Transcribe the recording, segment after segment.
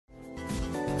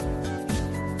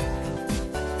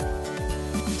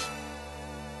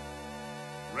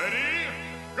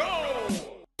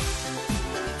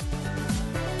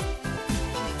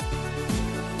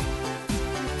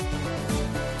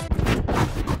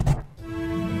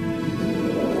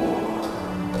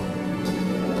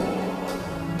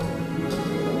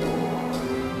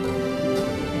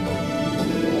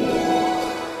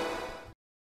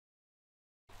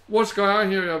What's going on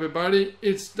here, everybody?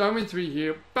 It's Starman3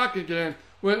 here, back again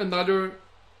with another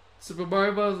Super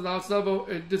Mario Bros. Last level,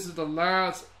 and this is the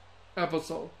last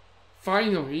episode.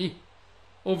 Finally,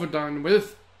 overdone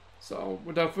with. So,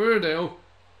 without further ado,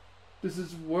 this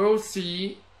is World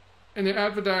C, and then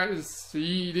after that is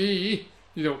CD.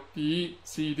 You know, D,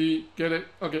 CD, get it?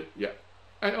 Okay, yeah.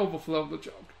 I overflowed the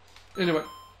joke. Anyway,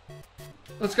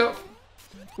 let's go.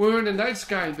 We're in the night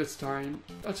sky this time.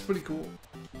 That's pretty cool.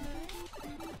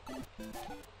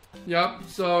 Yep,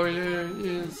 so here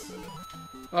is...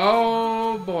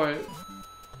 Oh boy.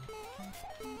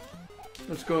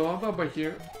 Let's go up over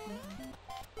here.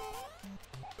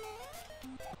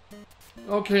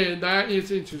 Okay, that is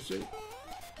interesting.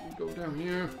 Go down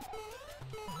here.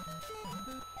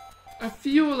 I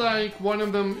feel like one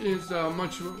of them is a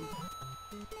mushroom.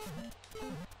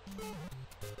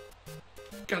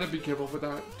 Gotta be careful with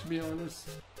that, to be honest.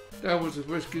 That was a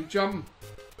risky jump.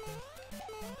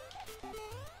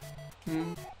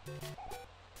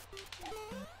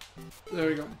 There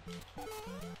we go.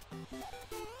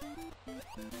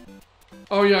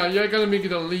 Oh yeah, you gotta make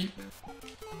it a leap.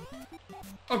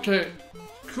 Okay,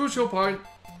 crucial part.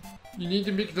 You need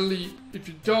to make the leap. If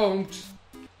you don't,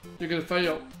 you're gonna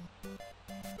fail.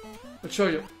 I'll show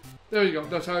you. There you go,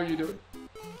 that's how you do it.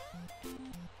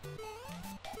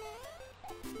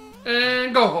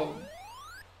 And go home.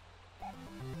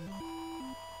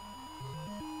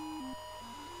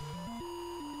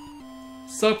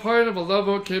 Some part of a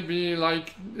level can be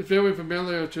like very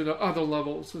familiar to the other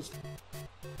levels.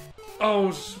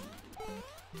 Oh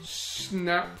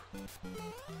snap!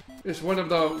 It's one of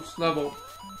those levels.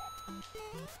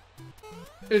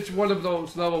 It's one of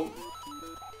those levels.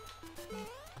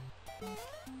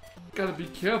 Gotta be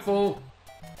careful.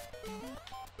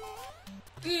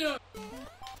 Yeah.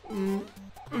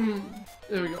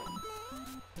 There we go.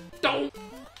 Don't.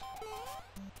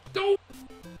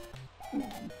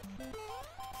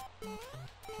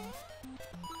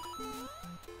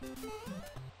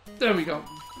 There we go.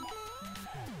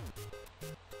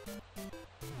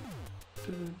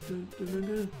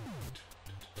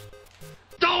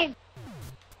 Don't.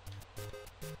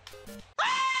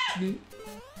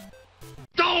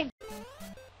 Don't.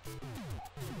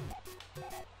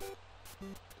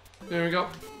 There we go.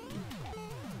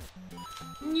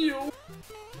 No.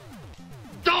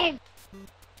 Don't.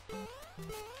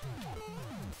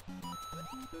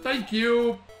 Thank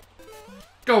you.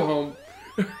 Go home.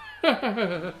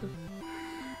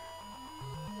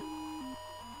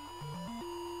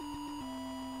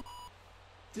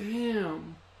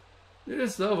 Damn.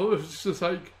 This level is just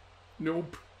like,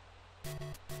 nope.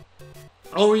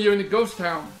 Oh, you're in a ghost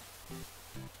town.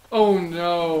 Oh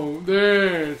no,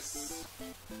 this.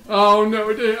 Oh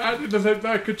no, they added the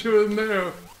back to in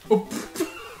there. Oh.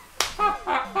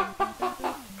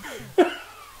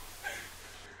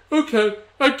 Okay,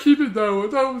 I keep it that one.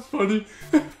 That was funny.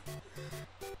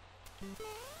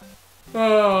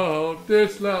 Oh,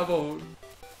 this level.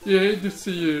 You hate to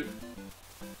see it.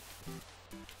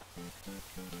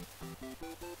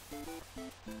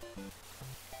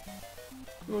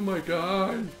 Oh my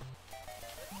god.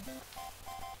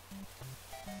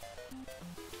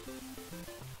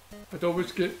 I don't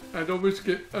risk it. I don't risk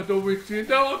it. I don't risk it.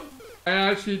 No! I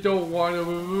actually don't want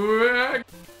to.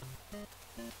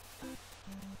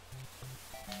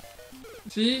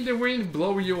 See the wind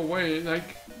blow you away,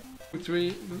 like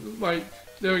between, like,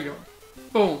 there we go.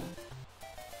 Boom.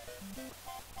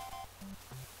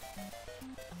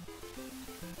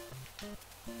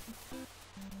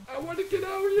 I want to get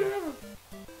out of here.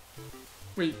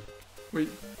 Wait.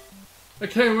 I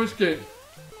can't risk it.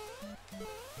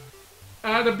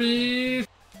 I have to be.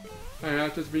 I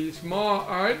have to be small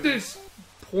at this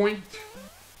point.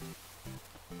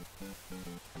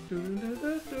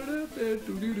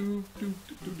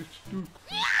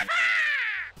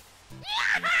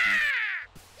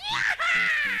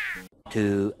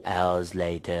 Two hours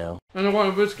later. I don't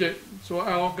want to risk it, so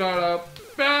I gotta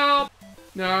bounce.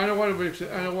 No, I don't want to risk it.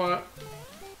 I don't want to.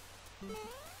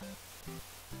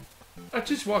 I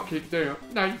just walk it there.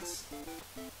 Nice.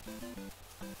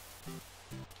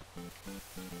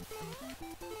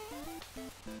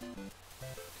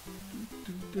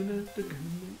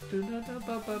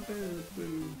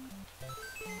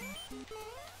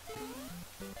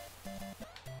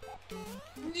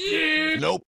 Yeah.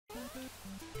 Nope.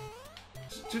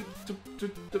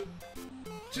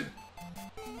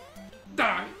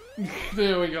 Die.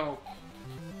 There we go.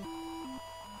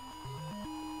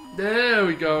 There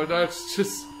we go. That's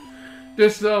just.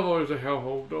 This level is a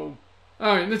hellhole, though.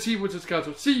 Alright, let's see what this got.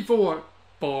 So, C4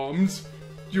 bombs.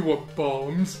 You want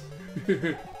bombs?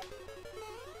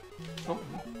 Oh.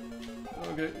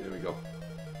 Okay, there we go.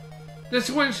 This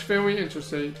one's very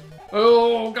interesting.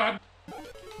 Oh god!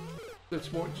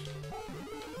 This one's...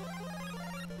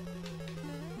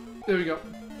 There we go.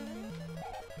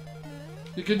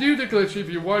 You can do the glitch if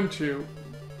you want to.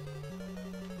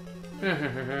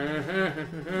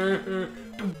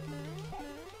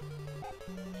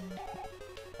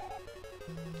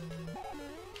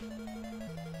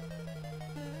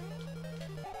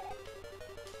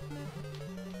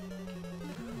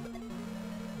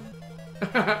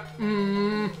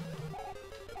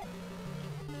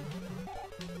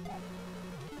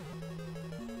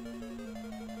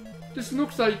 This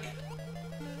looks like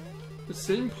the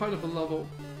same part of a level.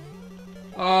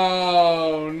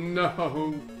 Oh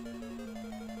no.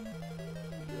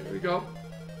 There we go.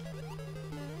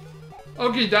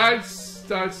 Okay, that's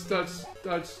great.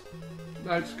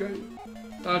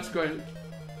 That's great.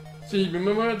 See,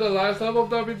 remember the last level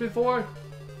that we before?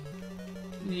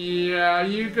 Yeah,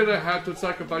 you're gonna have to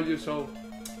sacrifice yourself.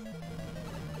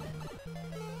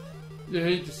 You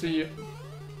hate to see it.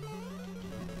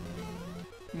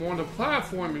 More the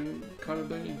platforming kind of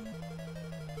thing.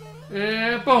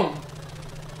 And boom!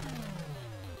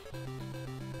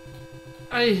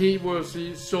 I hate World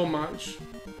C so much.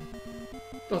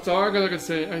 That's all I gotta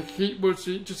say. I hate World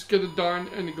C. Just get it done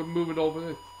and you can move it over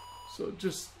there. So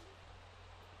just...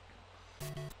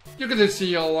 You're gonna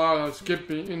see a lot of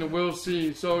skipping in the World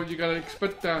C, so you gotta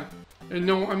expect that. And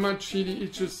no, I'm not cheating,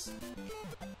 it's just...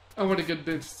 I wanna get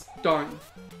this done.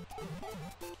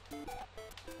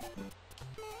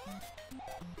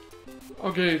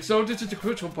 Okay, so this is the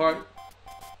crucial part.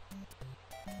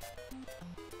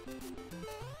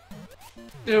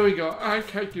 There we go. I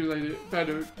calculated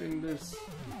better than this.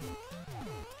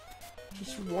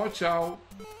 Just watch out.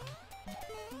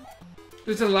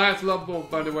 This is the last level,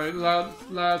 by the way.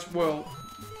 Last world.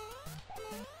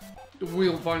 The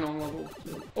real final level.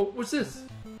 Oh, what's this?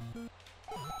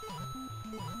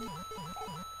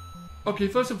 Okay,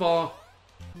 first of all,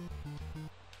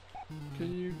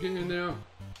 can you get in there?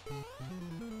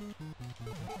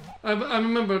 I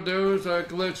remember there was a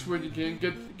glitch where you can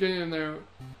get in there,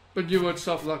 but you would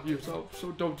self-lock yourself,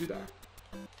 so don't do that.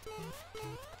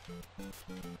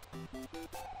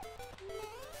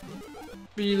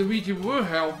 Luigi will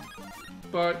help,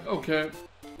 but okay.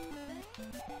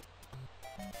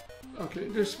 Okay,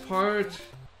 this part...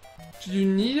 Do you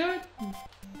need it?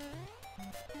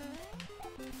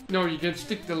 No, you can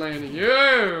stick the landing.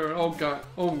 Yeah! Oh god.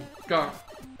 Oh god.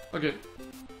 Okay.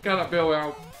 Gotta bail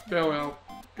out. Bail out.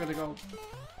 Gotta go.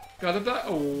 Gotta die.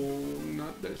 Oh,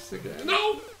 not this again.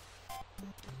 No!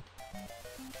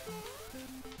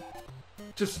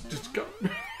 Just go.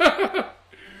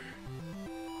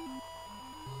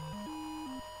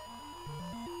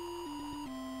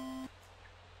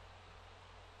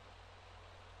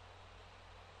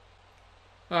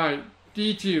 Alright,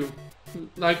 D2.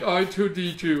 Like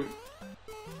R2-D2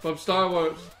 from Star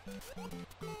Wars.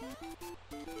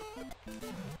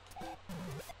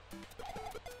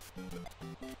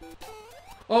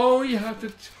 Oh, you have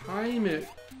to time it.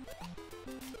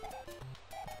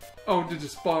 Oh, did it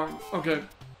spawn? Okay.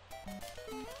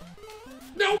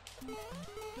 No!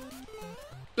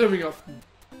 There we go.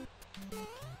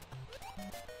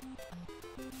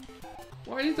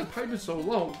 Why is the piper so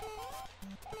low?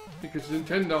 Because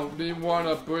Nintendo didn't want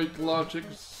to break logic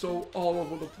so all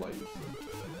over the place.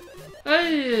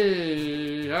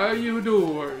 Hey, how you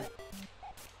doing?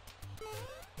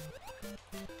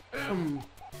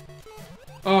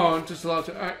 Oh, I'm just allowed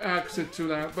to access to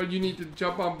that, but you need to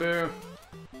jump on there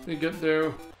and get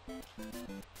there.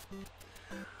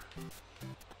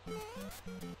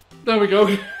 There we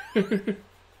go.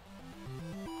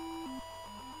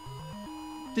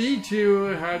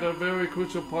 D2 had a very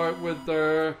crucial part with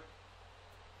the...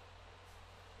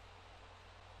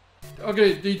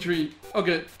 Okay, D3.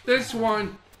 Okay, this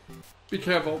one, be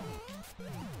careful.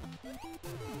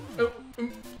 Oh,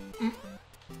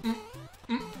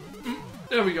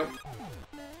 there we go.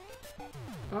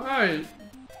 Alright.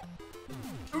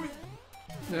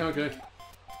 Yeah, okay.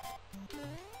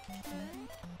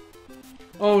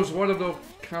 Oh, it's one of those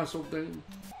castle things.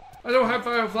 I don't have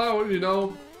fire flower, you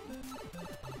know.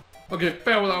 Okay,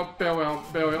 bail out, bail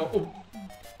out, bail out. Oh,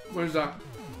 where's that?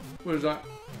 Where's that?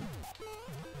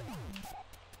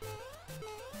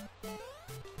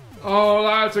 Oh,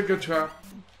 that's a good trap.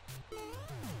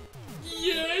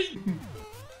 Yay!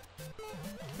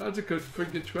 That's a good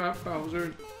freaking trap,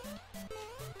 Bowser.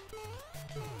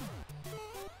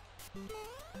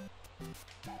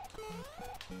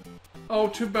 Oh,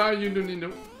 too bad you don't need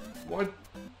to... What?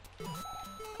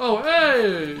 Oh,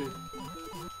 hey!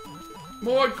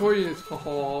 More coins,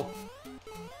 haha.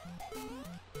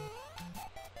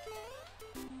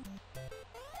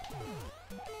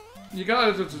 You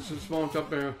gotta just a small jump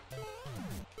there.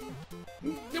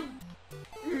 Yep.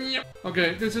 Yep.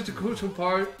 Okay, this is the crucial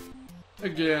part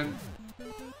again.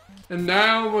 And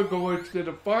now we're going to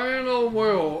the final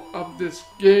world of this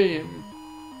game.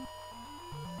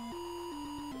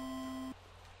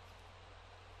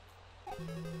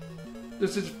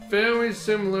 This is very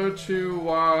similar to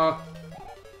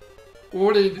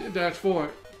 40-4.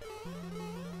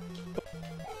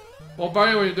 Oh,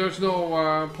 by the way, there's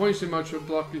no poison mushroom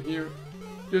blocking here.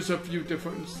 There's a few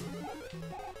differences.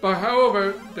 But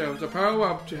however, there's a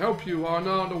power-up to help you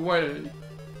on the way.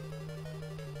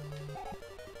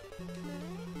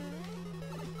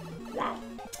 Wow.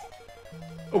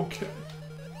 Okay.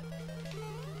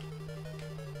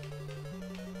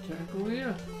 Can't go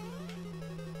here.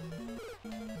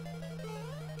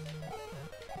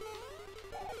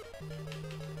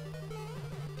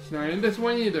 It's not in this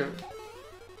one either.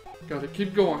 Gotta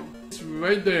keep going. It's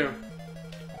right there.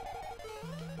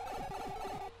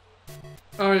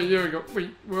 Alright, here we go.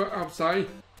 Wait, we're outside.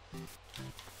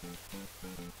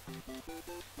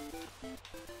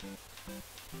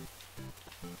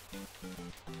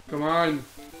 Come on.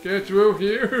 Get through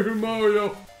here,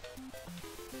 Mario.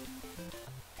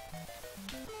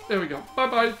 There we go.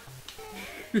 Bye-bye.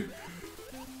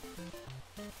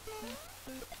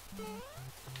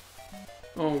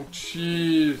 Oh,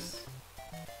 jeez.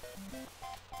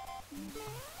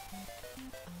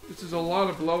 This is a lot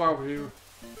of blowout here.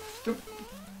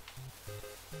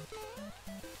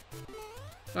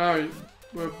 Alright,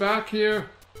 we're back here.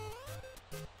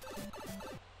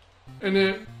 And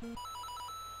then...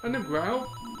 underground?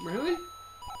 Really?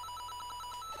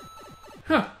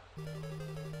 Huh.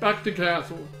 Back to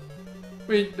castle.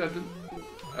 Wait, that...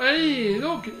 Hey,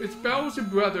 look! It's Bowser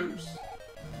Brothers.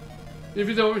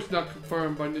 Even though it's not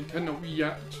confirmed by Nintendo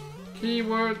yet.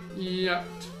 Keyword, yet.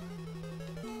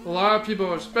 A lot of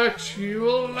people are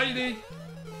speculating.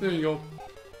 There you go.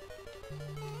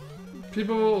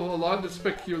 People a lot of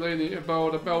speculating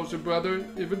about the Bowser brother,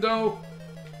 even though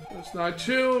that's not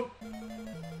true.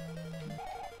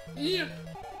 Yeah.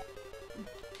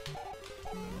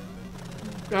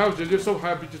 Bowser, you're so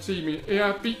happy to see me. Yeah,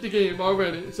 I beat the game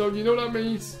already, so you know what that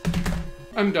means?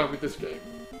 I'm done with this game.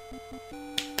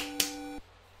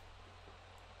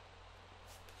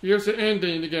 Here's the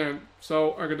ending again,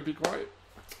 so I'm gonna be quiet.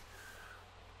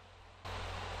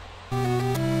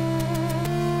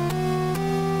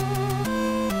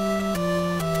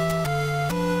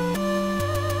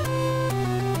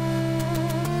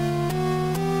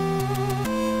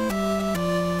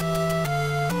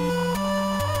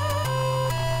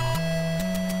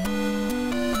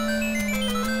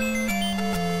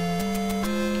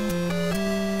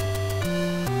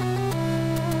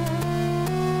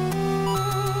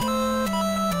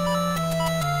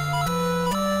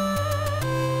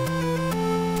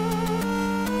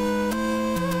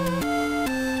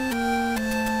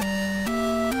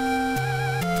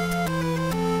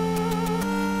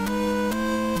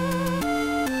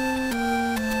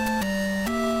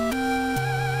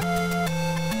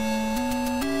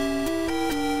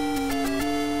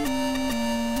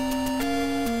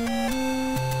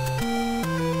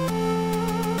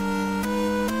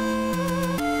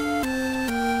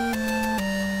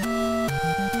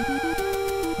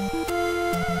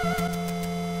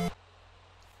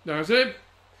 That's it.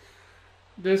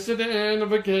 This is the end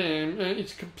of a game, and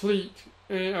it's complete.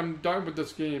 And I'm done with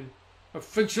this game.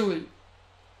 Officially.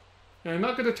 And I'm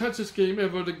not going to touch this game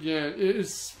ever again. It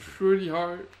is pretty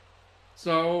hard.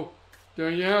 So,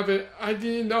 there you have it. I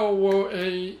didn't know World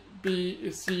A,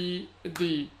 B, C,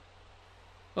 D.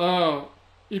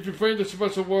 If you play the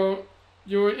special world,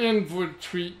 you're in for a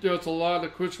treat. There's a lot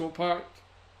of crucial parts.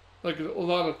 Like a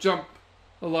lot of jump.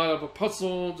 A lot of a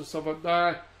puzzle, and stuff like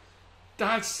that.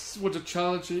 That's what the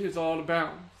challenge is all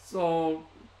about. So,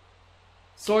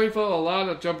 sorry for a lot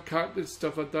of jump cut and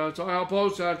stuff like that. So I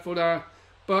apologize for that.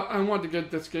 But I want to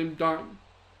get this game done.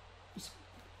 Just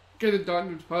get it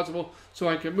done as possible so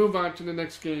I can move on to the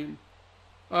next game.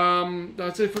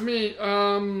 That's it for me.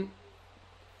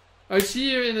 I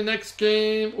see you in the next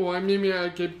game, or maybe I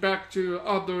get back to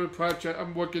other project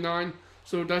I'm working on.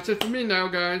 So that's it for me now,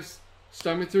 guys.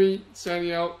 Starman3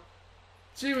 signing out.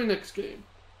 See you in the next game.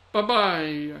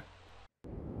 Bye-bye.